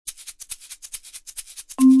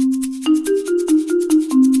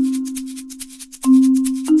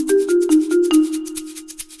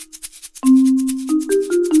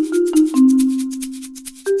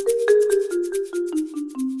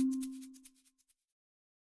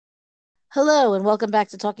Hello and welcome back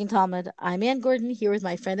to Talking Talmud. I'm Ann Gordon here with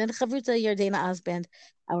my friend and chavruta Yardena Osband.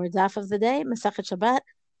 Our daf of the day, Masachet Shabbat,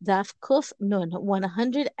 daf Kuf Nun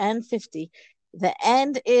 150. The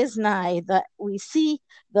end is nigh. We see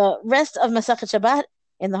the rest of Masachet Shabbat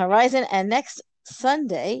in the horizon, and next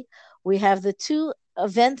Sunday we have the two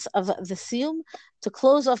events of the Siyum to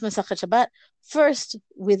close off Masachet Shabbat. First,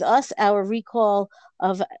 with us, our recall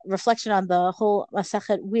of reflection on the whole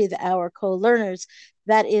Masachet with our co-learners.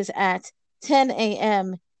 That is at 10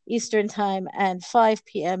 a.m. Eastern Time and 5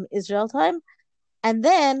 p.m. Israel time. And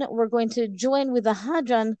then we're going to join with the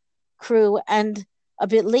Hadran crew and a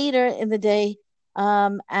bit later in the day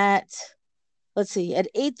at, let's see, at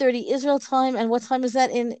 8:30 Israel time. And what time is that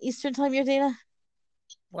in Eastern Time, Yardena?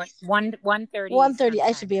 What, 1:30 1:30. Eastern I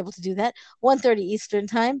time. should be able to do that. 1:30 Eastern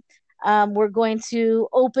Time. We're going to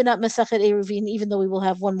open up Masachet Eruvin, even though we will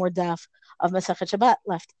have one more daf of Masachet Shabbat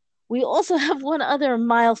left. We also have one other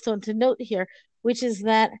milestone to note here, which is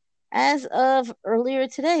that as of earlier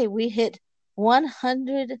today, we hit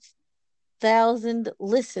 100,000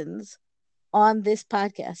 listens on this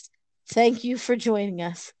podcast. Thank you for joining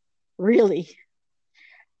us. Really.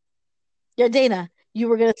 Yardena, you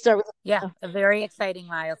were going to start with. Yeah, a very exciting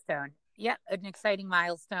milestone. Yeah, an exciting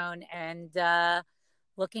milestone, and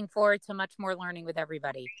looking forward to much more learning with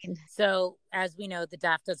everybody. So, as we know, the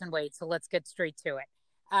DAF doesn't wait, so let's get straight to it.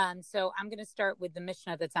 So, I'm going to start with the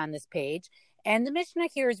Mishnah that's on this page. And the Mishnah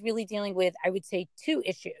here is really dealing with, I would say, two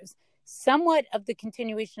issues. Somewhat of the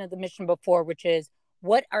continuation of the Mishnah before, which is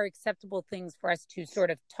what are acceptable things for us to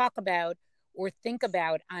sort of talk about or think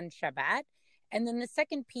about on Shabbat. And then the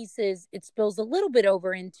second piece is it spills a little bit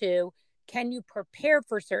over into, can you prepare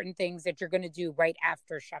for certain things that you're going to do right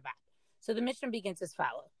after Shabbat? So the Mishnah begins as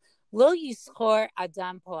follows. Lo yischor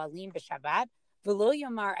adam poalim b'Shabbat, v'lo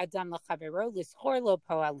yomar adam l'chavero lischor lo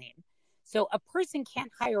poalim. So a person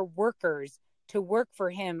can't hire workers to work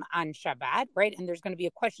for him on Shabbat, right? And there's going to be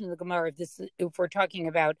a question in the Gemara if we're talking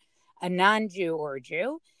about a non-Jew or a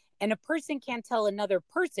Jew. And a person can't tell another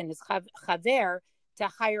person, his chaver, to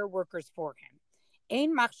hire workers for him.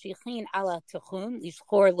 Ein machshichin ala tuchum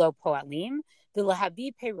lishchor lo poalim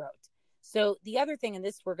v'lahavi perot. So the other thing, and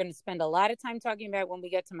this we're going to spend a lot of time talking about when we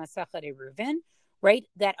get to Masachet Eruvin, right?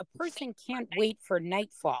 That a person can't wait for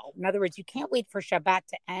nightfall. In other words, you can't wait for Shabbat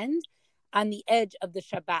to end on the edge of the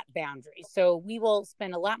Shabbat boundary. So we will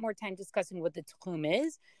spend a lot more time discussing what the tuchum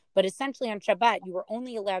is, but essentially on Shabbat, you are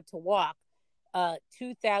only allowed to walk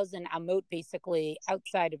 2,000 amot basically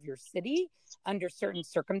outside of your city under certain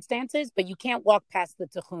circumstances, but you can't walk past the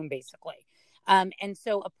tuchum basically. And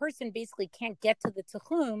so a person basically can't get to the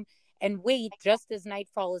tuchum and wait just as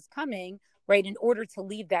nightfall is coming, right, in order to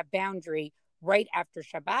leave that boundary right after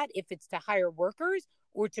Shabbat, if it's to hire workers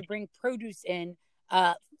or to bring produce in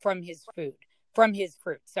from his fruit, from his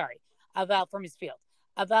field.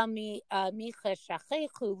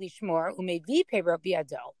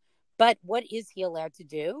 But what is he allowed to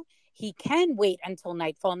do? He can wait until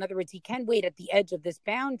nightfall. In other words, he can wait at the edge of this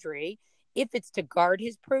boundary if it's to guard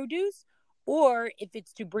his produce or if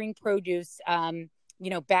it's to bring produce,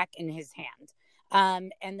 back in his hand.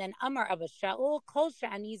 And then Amar Abba Shaul, Kol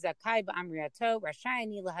Sha'ani Zakai Ba'amriato,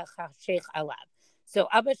 Rashayani Lahachashech Alav. So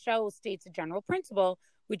Abba Shaul states a general principle,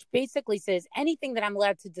 which basically says anything that I'm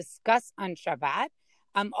allowed to discuss on Shabbat,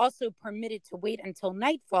 I'm also permitted to wait until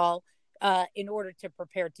nightfall in order to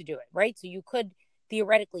prepare to do it, right? So you could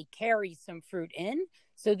theoretically carry some fruit in.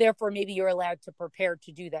 So therefore, maybe you're allowed to prepare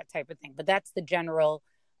to do that type of thing. But that's the general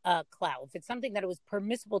clout. If it's something that it was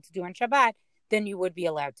permissible to do on Shabbat, then you would be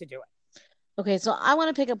allowed to do it. Okay, so I want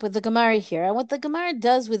to pick up with the Gemara here. And what the Gemara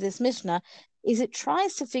does with this Mishnah is it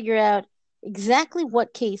tries to figure out exactly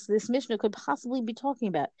what case this Mishnah could possibly be talking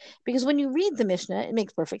about. Because when you read the Mishnah, it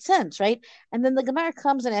makes perfect sense, right? And then the Gemara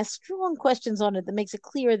comes and asks strong questions on it that makes it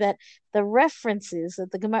clear that the references that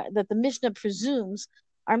the Mishnah presumes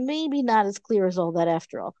are maybe not as clear as all that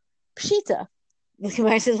after all. Pshita. The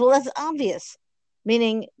Gemara says, well, that's obvious.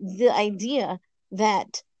 Meaning the idea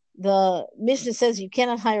that the Mishnah says you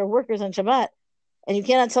cannot hire workers on Shabbat and you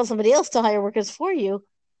cannot tell somebody else to hire workers for you,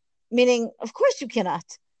 meaning, of course you cannot,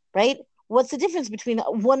 right? What's the difference between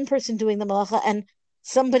one person doing the malacha and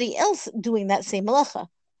somebody else doing that same malacha?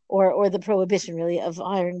 Or the prohibition, really, of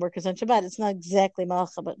hiring workers on Shabbat. It's not exactly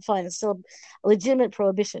malacha, but fine, it's still a legitimate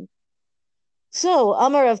prohibition. So,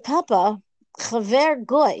 Amar of Papa, Chaver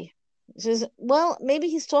Goy, says, well, maybe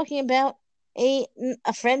he's talking about a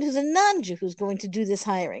friend who's a non-Jew who's going to do this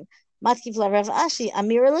hiring. Matkiv la Rav Ashi,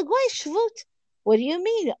 Amir Lagoy Shvut. What do you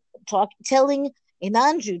mean? Telling a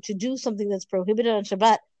non-Jew to do something that's prohibited on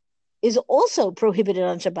Shabbat is also prohibited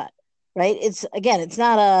on Shabbat. right? It's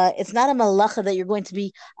not a malacha that you're going to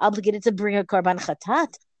be obligated to bring a karban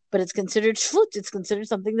chatat, but it's considered shvut. It's considered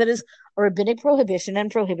something that is a rabbinic prohibition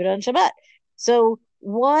and prohibited on Shabbat. So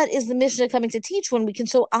what is the Mishnah coming to teach when we can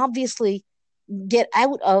so obviously get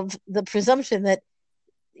out of the presumption that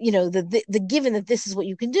the given that this is what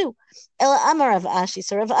you can do? Ela Amar Rav Ashi.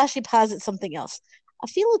 So Rav Ashi posits something else.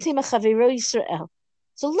 Afilu tema chavero Yisrael.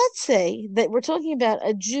 So let's say that we're talking about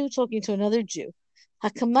a Jew talking to another Jew.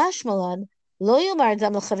 Hakamash malan lo yomar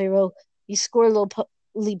adam l'chavero yiskor lo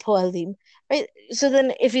li poalim. Right. So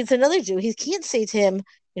then, if it's another Jew, he can't say to him,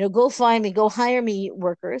 go find me, go hire me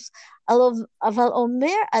workers. Aval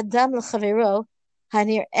omer adam l'chavero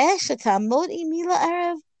hanir esh tamod imila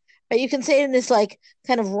arav. Right. You can say it in this like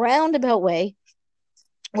kind of roundabout way.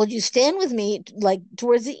 Will you stand with me like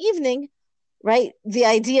towards the evening? Right. Will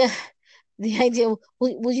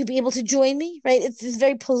you be able to join me? Right. It's this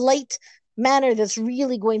very polite manner that's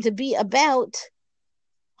really going to be about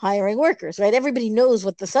hiring workers, right? Everybody knows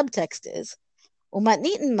what the subtext is.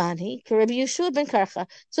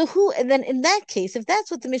 So who, and then in that case, if that's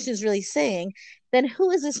what the Mishnah is really saying, then who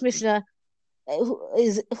is this Mishnah? Who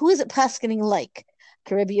is it paskening like?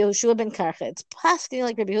 Rabbi Yoshua ben Karcha. It's paskening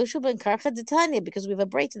like Rabbi Yoshua ben Karcha Titania, because we have a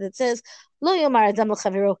breita that says, Lo yomar adam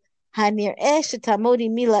l'chavero hanir shetamodi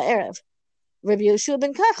mila erev. Rabbi Yoshua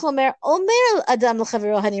ben Karcha Omer Adam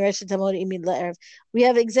l'chavero hanireh shetamod imid la'erev. We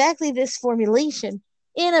have exactly this formulation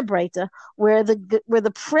in a breita where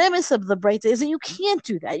the premise of the breita is that you can't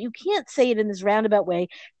do that. You can't say it in this roundabout way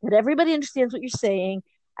that everybody understands what you're saying,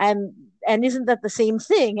 and isn't that the same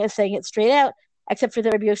thing as saying it straight out? Except for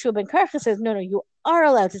that Rabbi Yoshua ben Karcha says, no, you are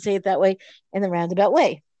allowed to say it that way in the roundabout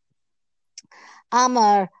way.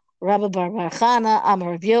 Amar Rabbi Bar Chana,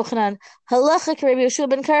 Amar Rabbi Yochanan, halacha Rabbi Yoshua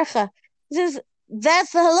ben Karcha. He says,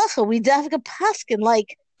 that's the halacha. We dafka paskin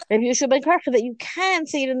like Rabbi Yoshua ben Karcha that you can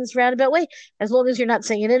say it in this roundabout way as long as you're not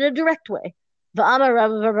saying it in a direct way. The Amar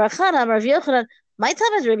Rabbi Bar Chana, Amar Rabbi Yochanan, my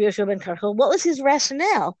time is Rabbi Yoshua ben Karcha. What was his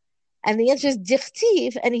rationale? And the answer is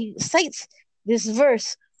dichtiv, and he cites this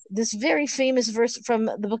verse, this very famous verse from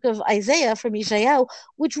the book of Isaiah, from Yeshayahu,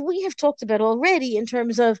 which we have talked about already in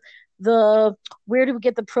terms of where do we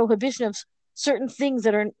get the prohibition of certain things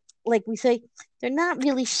that are, like we say, they're not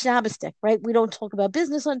really Shabbosdik, right? We don't talk about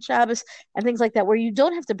business on Shabbos and things like that, where you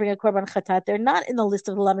don't have to bring a korban chatat. They're not in the list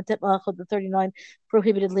of the Lamatet Malachot, the 39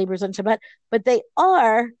 prohibited labors on Shabbat, but they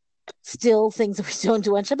are still things that we don't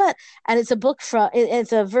do on Shabbat. And it's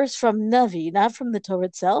a verse from Navi, not from the Torah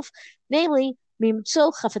itself, namely,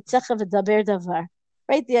 Mimtso chafetzecha v'daber davar.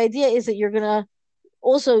 Right? The idea is that you're gonna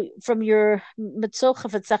also from your mitzo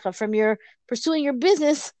chafetzecha, from your pursuing your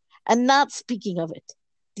business and not speaking of it.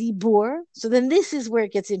 Dibur. So then this is where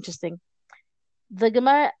it gets interesting. The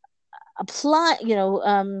Gemara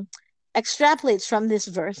extrapolates from this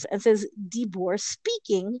verse and says dibur,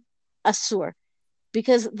 speaking, asur,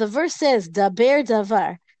 because the verse says daber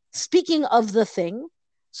davar, speaking of the thing.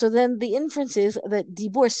 So then the inference is that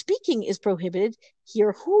dibur, speaking, is prohibited.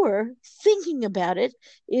 Here, hur, thinking about it,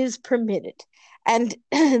 is permitted. And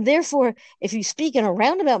therefore, if you speak in a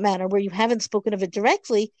roundabout manner where you haven't spoken of it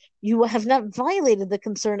directly, you have not violated the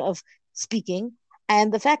concern of speaking.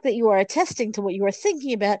 And the fact that you are attesting to what you are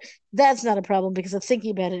thinking about, that's not a problem, because the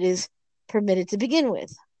thinking about it is permitted to begin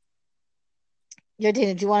with.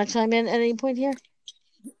 Yardena, do you want to chime in at any point here?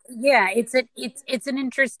 Yeah, it's an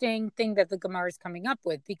interesting thing that the Gemara is coming up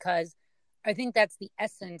with, because I think that's the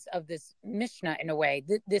essence of this Mishnah in a way.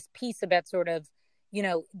 This piece about sort of,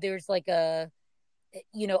 there's like are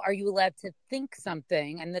you allowed to think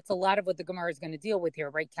something? And that's a lot of what the Gemara is going to deal with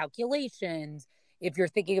here, right? Calculations. If you're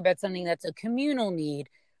thinking about something that's a communal need,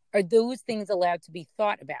 are those things allowed to be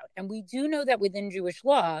thought about? And we do know that within Jewish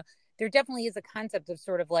law, there definitely is a concept of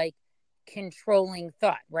sort of like controlling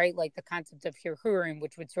thought, right? Like the concept of hirhurim,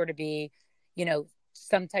 which would sort of be,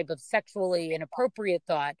 some type of sexually inappropriate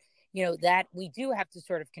thought, that we do have to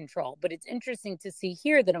sort of control. But it's interesting to see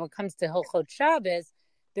here that when it comes to Hilchot Shabbos,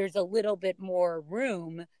 there's a little bit more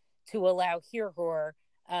room to allow hirhur,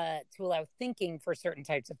 to allow thinking for certain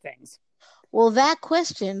types of things. Well, that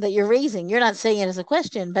question that you're raising, you're not saying it as a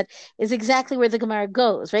question, but is exactly where the Gemara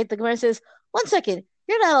goes, right? The Gemara says, 1 second,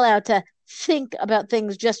 you're not allowed to think about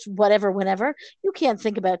things just whatever, whenever. You can't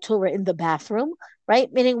think about Torah in the bathroom,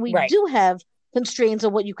 right? Meaning we do have constraints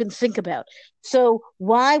on what you can think about. So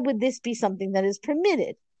why would this be something that is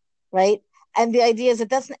permitted, right? And the idea is that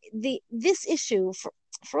this issue,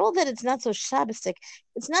 for all that it's not so Shabbosdik,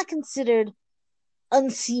 it's not considered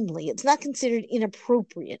unseemly. It's not considered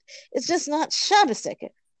inappropriate. It's just not Shabbosdik,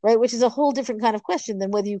 right? Which is a whole different kind of question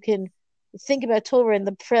than whether you can think about Torah in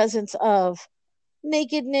the presence of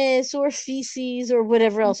nakedness or feces or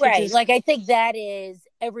whatever else, which Right. is Like, I think that is,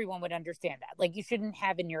 everyone would understand that. Like, you shouldn't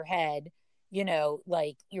have in your head,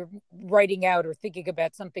 like you're writing out or thinking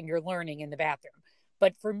about something you're learning in the bathroom.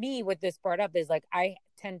 But for me, what this brought up is like, I'm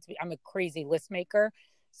a crazy list maker.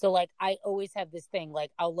 So, like, I always have this thing,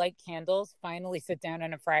 like, I'll light candles, finally sit down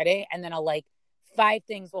on a Friday, and then I'll like, five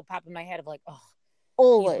things will pop in my head of like, oh,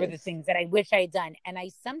 these were the always. things that I wish I had done. And I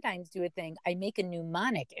sometimes do a thing, I make a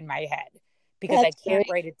mnemonic in my head because I That's can't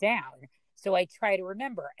great. write it down. So I try to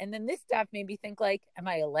remember. And then this stuff made me think, like, am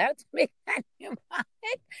I allowed to make that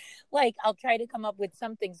mnemonic? Like, I'll try to come up with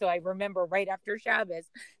something so I remember right after Shabbos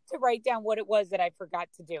to write down what it was that I forgot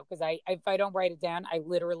to do. Because if I don't write it down, I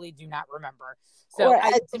literally do not remember. So Or to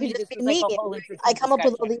you could me, just this be was like me. a whole I interesting come up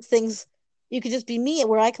with all discussion. these things. You could just be me,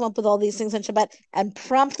 where I come up with all these things on Shabbat and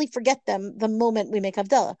promptly forget them the moment we make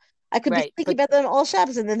Havdalah. I could be Right. thinking But about them all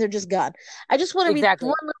Shabbos and then they're just gone. I just want to read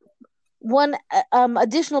exactly. one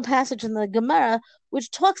additional passage in the Gemara,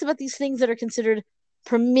 which talks about these things that are considered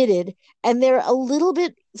permitted, and they're a little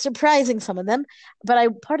bit surprising, some of them.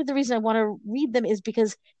 But part of the reason I want to read them is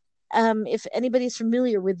because if anybody's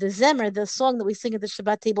familiar with the Zemer, the song that we sing at the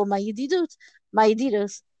Shabbat table, Ma'ididus,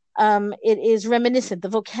 it is reminiscent. The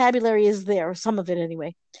vocabulary is there, some of it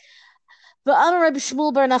anyway. But Amar Rabbi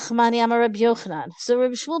Shmuel Bar Nachmani, Amar Rabbi Yochanan. So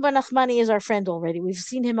Rabbi Shmuel Bar Nachmani is our friend already. We've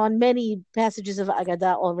seen him on many passages of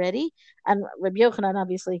Agadah already, and Rabbi Yochanan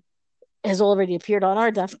obviously has already appeared on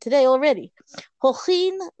our daf today already.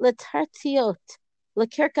 Hochin letartiot,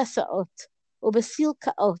 lekerkasaot,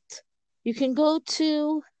 ubesilkaot. You can go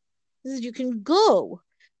to you can go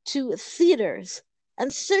to theaters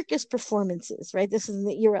and circus performances, right? This is in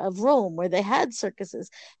the era of Rome where they had circuses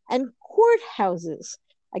and courthouses.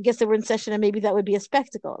 I guess they were in session and maybe that would be a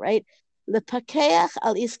spectacle, right? Lepakeach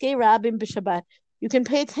al iske rabim b'Shabbat. You can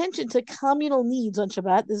pay attention to communal needs on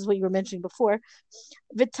Shabbat. This is what you were mentioning before.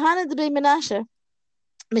 Vitana de Menashe,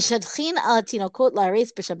 Mishadchin al tinokot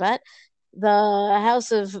la'aretz b'Shabbat. The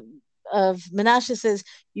house of Menashe says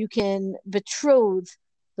you can betroth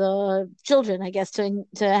the children, I guess, to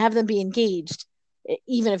have them be engaged,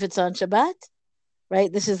 even if it's on Shabbat, right?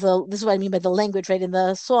 This is what I mean by the language, right? In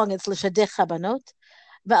the song, it's l'shadech habanot,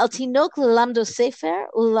 va'al tinok l'lamdo sefer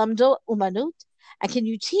ulamdo umanut. And can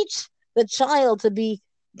you teach the child to be?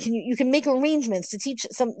 You can make arrangements to teach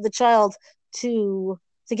the child to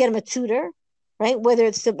get him a tutor, right? Whether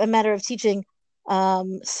it's a matter of teaching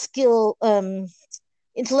skill,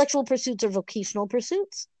 intellectual pursuits or vocational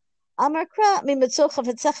pursuits. And it's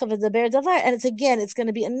going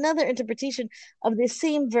to be another interpretation of the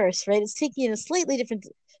same verse, right? It's taking in a slightly different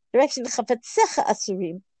direction.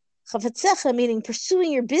 Chafetzecha meaning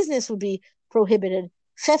pursuing your business would be prohibited.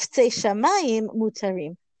 Cheftzei shamayim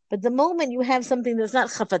mutarim. But the moment you have something that's not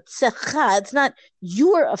chafetzecha, it's not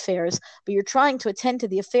your affairs, but you're trying to attend to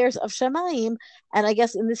the affairs of shamayim, and I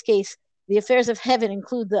guess in this case, the affairs of heaven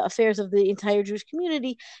include the affairs of the entire Jewish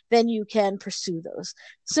community, then you can pursue those.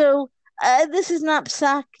 So this is not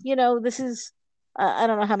psak, this is, I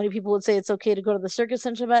don't know how many people would say it's okay to go to the circus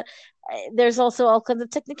on Shabbat. There's also all kinds of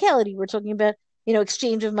technicality. We're talking about,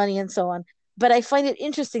 exchange of money and so on. But I find it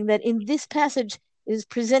interesting that in this passage it is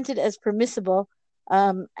presented as permissible,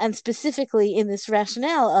 and specifically in this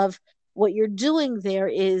rationale of what you're doing there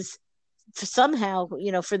is somehow,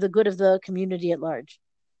 for the good of the community at large.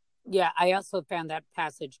 Yeah, I also found that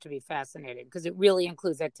passage to be fascinating because it really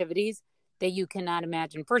includes activities that you cannot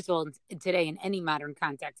imagine. First of all, today in any modern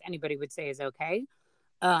context, anybody would say is okay.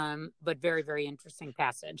 But very, very interesting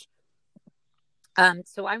passage.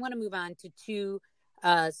 So I want to move on to two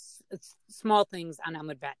small things on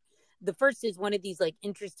Amud Bet. The first is one of these like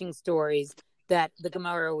interesting stories that the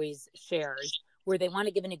Gemara always shares, where they want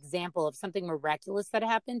to give an example of something miraculous that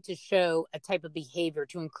happened to show a type of behavior,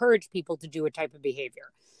 to encourage people to do a type of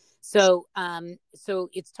behavior. So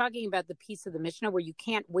it's talking about the piece of the Mishnah where you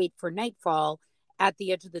can't wait for nightfall at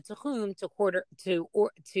the edge of the Tehum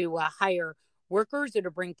to hire workers or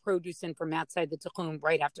to bring produce in from outside the Tehum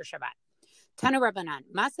right after Shabbat. Tana Rabbanan,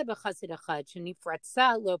 Masa b'chasid achad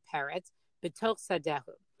shenifratza lo peretz b'toch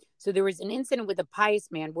sadehu. So there was an incident with a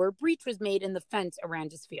pious man where a breach was made in the fence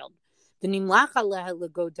around his field. V'nimlach aleha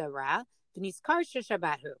legodara v'niskar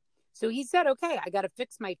sheshabatu. So he said, okay, I got to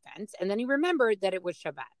fix my fence. And then he remembered that it was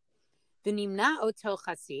Shabbat. V'nimna oto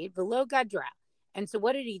chasid v'lo gadra. And so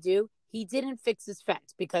what did he do? He didn't fix his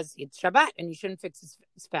fence because it's Shabbat and he shouldn't fix his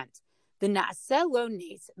fence. The na'aseh lo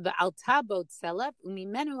nes v'alta bot selef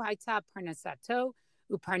umimenu hayta parnasato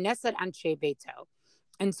uparnesat anshe beito.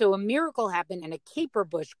 And so a miracle happened and a caper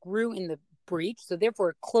bush grew in the breach. So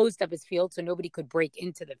therefore it closed up his field so nobody could break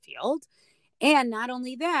into the field. And not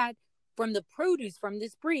only that, from the produce from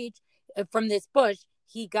this breach, from this bush,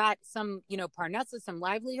 he got some, parnasa, some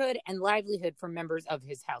livelihood and livelihood for members of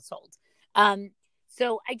his household.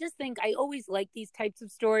 So I just think I always like these types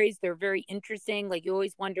of stories. They're very interesting. Like you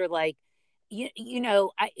always wonder, like,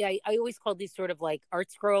 I always call these sort of like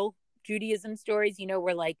art scroll Judaism stories,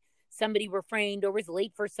 where like somebody refrained or was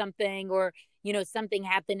late for something, or, something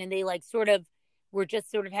happened and they like sort of were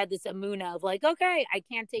just sort of had this amuna of like, okay, I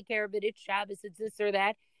can't take care of it. It's Shabbos, it's this or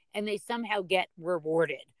that. And they somehow get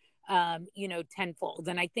rewarded, tenfold.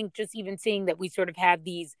 And I think just even seeing that we sort of have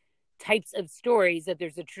these types of stories, that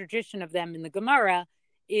there's a tradition of them in the Gemara,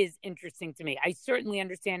 is interesting to me. I certainly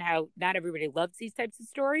understand how not everybody loves these types of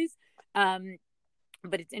stories,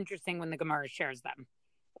 but it's interesting when the Gemara shares them.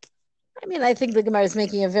 I mean, I think the Gemara is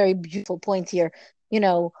making a very beautiful point here.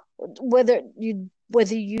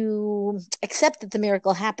 Whether you accept that the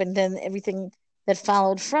miracle happened and everything that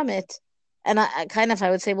followed from it, and I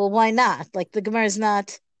would say, well, why not? Like the Gemara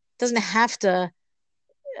doesn't have to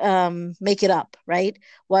make it up, right?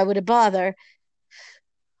 Why would it bother?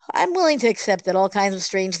 I'm willing to accept that all kinds of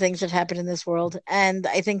strange things have happened in this world, and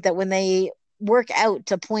I think that when they work out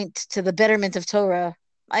to point to the betterment of Torah,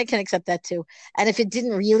 I can accept that too. And if it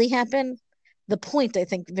didn't really happen, the point I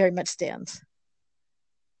think very much stands.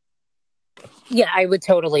 Yeah, I would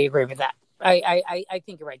totally agree with that. I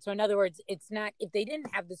think you're right. So in other words, it's not, if they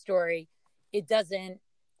didn't have the story, it doesn't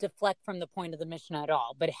deflect from the point of the Mishnah at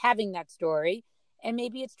all. But having that story, and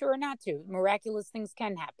maybe it's true or not to, miraculous things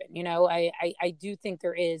can happen. I do think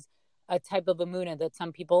there is a type of amuna that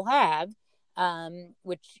some people have,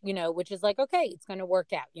 which is like, okay, it's going to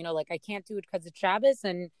work out. Like I can't do it because it's Shabbos,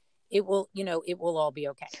 and it will all be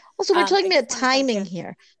okay. Also, we're talking about timing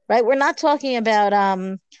here, right? We're not talking about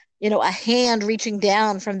a hand reaching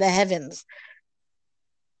down from the heavens.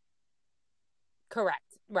 Correct.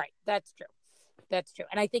 Right. That's true.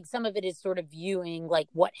 And I think some of it is sort of viewing like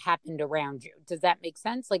what happened around you. Does that make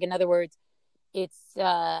sense? Like, in other words, it's,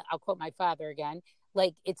 I'll quote my father again,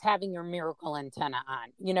 like it's having your miracle antenna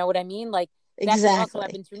on. You know what I mean? Like that Exactly. could also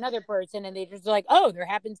happen to another person and they just like, oh, there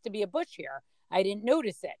happens to be a bush here. I didn't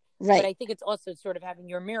notice it. Right. But I think it's also sort of having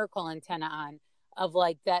your miracle antenna on, of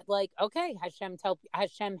like that, like, okay, Hashem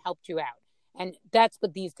helped you out. And that's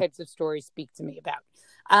what these types of stories speak to me about.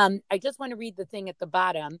 I just want to read the thing at the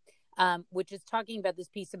bottom, which is talking about this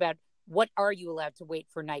piece about what are you allowed to wait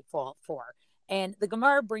for nightfall for? And the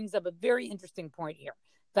Gemara brings up a very interesting point here.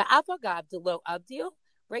 The Afagav de lo Abdil,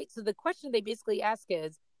 right? So the question they basically ask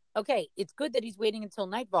is, okay, it's good that he's waiting until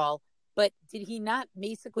nightfall, but did he not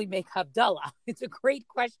basically make Havdalah? It's a great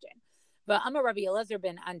question. But Amar Rabbi Elazar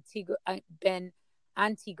ben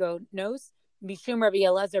Antigonos, Mishum Rabbi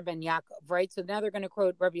Elazar ben Yaakov, right? So now they're going to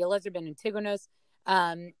quote Rabbi Elazar ben Antigonos,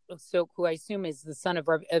 so who I assume is the son of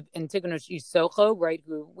Antigonos Yisocho, right?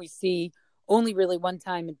 Who we see only really one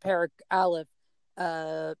time in Parak Aleph,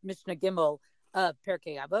 Mishnah Gimel of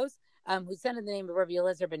Perkei Avos, who said in the name of Rabbi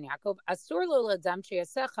Elazar ben Yaakov, Asur lo ladam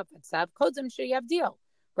sheyaseh chafetzav kodem sheyavdil,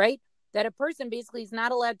 right? That a person basically is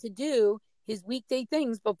not allowed to do his weekday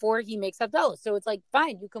things before he makes Havdalah. So it's like,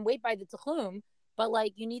 fine, you can wait by the Techum, but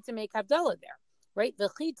like you need to make Havdalah there, right?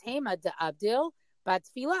 V'chi tema de Abdil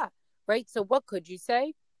batfilah, right? So what could you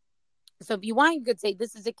say? So if you want, you could say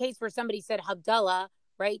this is a case where somebody said Havdalah,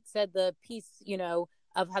 right? Said the piece,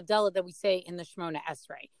 of Havdalah that we say in the Shemona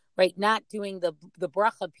Esrei, right? Not doing the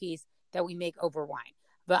bracha piece that we make over wine.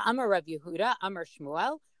 But Amar Rav Yehuda, Amar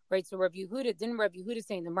Shmuel, right? So Rav Yehuda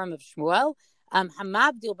say in the Maram of Shmuel,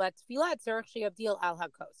 Hamavdil batfilah tzarich she'avdil al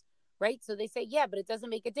hakos, right? So they say, yeah, but it doesn't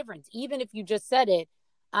make a difference. Even if you just said it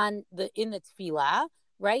in the tefillah,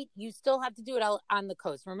 right? You still have to do it on the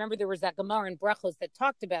coast. Remember, there was that Gemara in Brachos that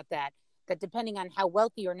talked about that depending on how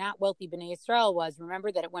wealthy or not wealthy Bnei Yisrael was,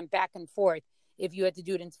 remember that it went back and forth if you had to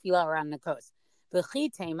do it in tefillah or on the coast. V'chi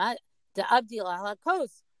tema de'avdil al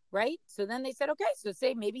hakos, right? So then they said, okay, so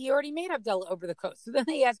say maybe he already made Havdalah over the coast. So then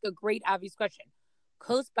they ask a great obvious question.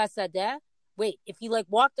 Coast basadeh, wait, if he like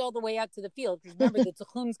walked all the way out to the field, because remember the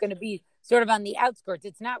Techum's going to be sort of on the outskirts.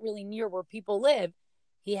 It's not really near where people live.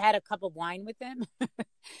 He had a cup of wine with him,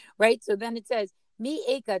 right? So then it says, Mi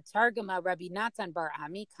eka targama Rabbi Natan bar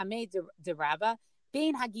Ami kame de Rava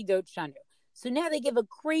bein hagidot shanu. So now they give a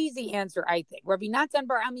crazy answer, I think. Rabbi Natan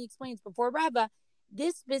bar Ami explains before Rava,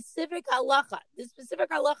 this specific halacha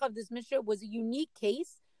of this Mishnah was a unique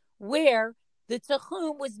case where the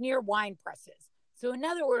Techum was near wine presses. So in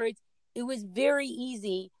other words, it was very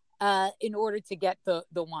easy in order to get the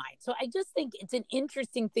wine. So I just think it's an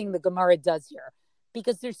interesting thing the Gemara does here,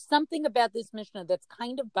 because there's something about this Mishnah that's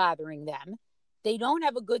kind of bothering them. They don't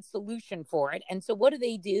have a good solution for it. And so what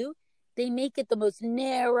do? They make it the most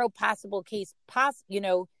narrow possible case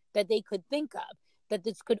that they could think of. that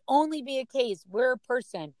this could only be a case where a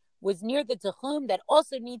person was near the Tehum that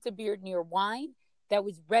also needs to be near wine that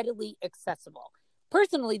was readily accessible.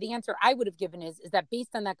 Personally, the answer I would have given is that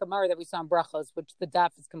based on that Gemara that we saw in Brachos, which the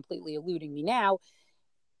daf is completely eluding me now,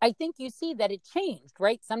 I think you see that it changed,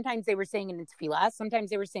 right? Sometimes they were saying it in Tefillah, sometimes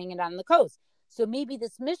they were saying it on the coast. So maybe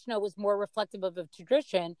this Mishnah was more reflective of a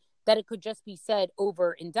tradition that it could just be said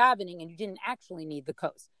over in davening and you didn't actually need the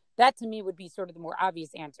coast. That to me would be sort of the more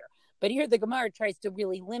obvious answer. But here the Gemara tries to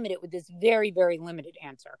really limit it with this very, very limited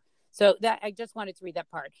answer. So that I just wanted to read that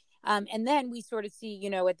part. And then we sort of see,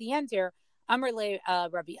 at the end here, Amrle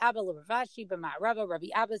Rabbi Abba Rav Ashi B'Ma'arava. Rabbi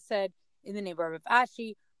Abba said in the name of Rav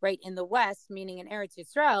Ashi, right in the west, meaning in Eretz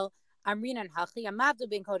Yisrael, Amrinan Hachi Hamavdu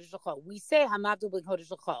Ben Kodesh L'Chol. We say Hamavdu Ben Kodesh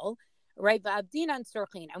L'Chol, right? Va'abdinan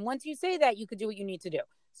Sorchin. And once you say that, you could do what you need to do.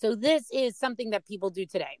 So this is something that people do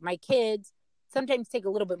today. My kids sometimes take a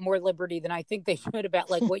little bit more liberty than I think they should about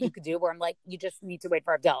like what you could do, where I'm like, you just need to wait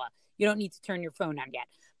for Havdalah. You don't need to turn your phone on yet.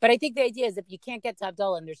 But I think the idea is if you can't get to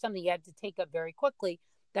Havdalah and there's something you have to take up very quickly,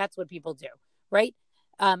 that's what people do, right?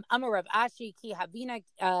 Amar Rav Ashi ki havina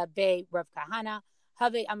be Rav Kahana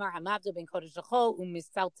have Amar Hamavdu ben Kodesh L'Chol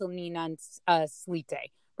u'mistaltel ninan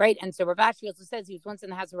slite, right? And so Rav Ashi also says he was once in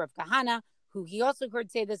the house of Rav Kahana, who he also heard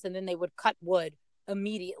say this, and then they would cut wood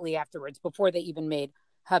immediately afterwards before they even made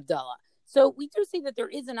Havdalah. So we do see that there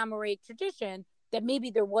is an Amoraic tradition that maybe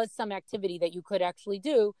there was some activity that you could actually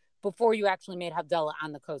do before you actually made Havdalah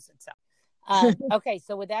on the coast itself. Okay,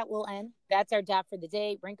 so with that, we'll end. That's our daf for the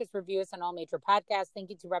day. Rank us, review us on all major podcasts. Thank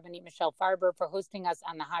you to Rabbanit Michelle Farber for hosting us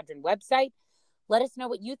on the Hadran website. Let us know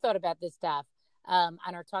what you thought about this daf on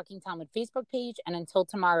our Talking Talmud Facebook page. And until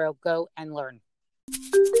tomorrow, go and learn.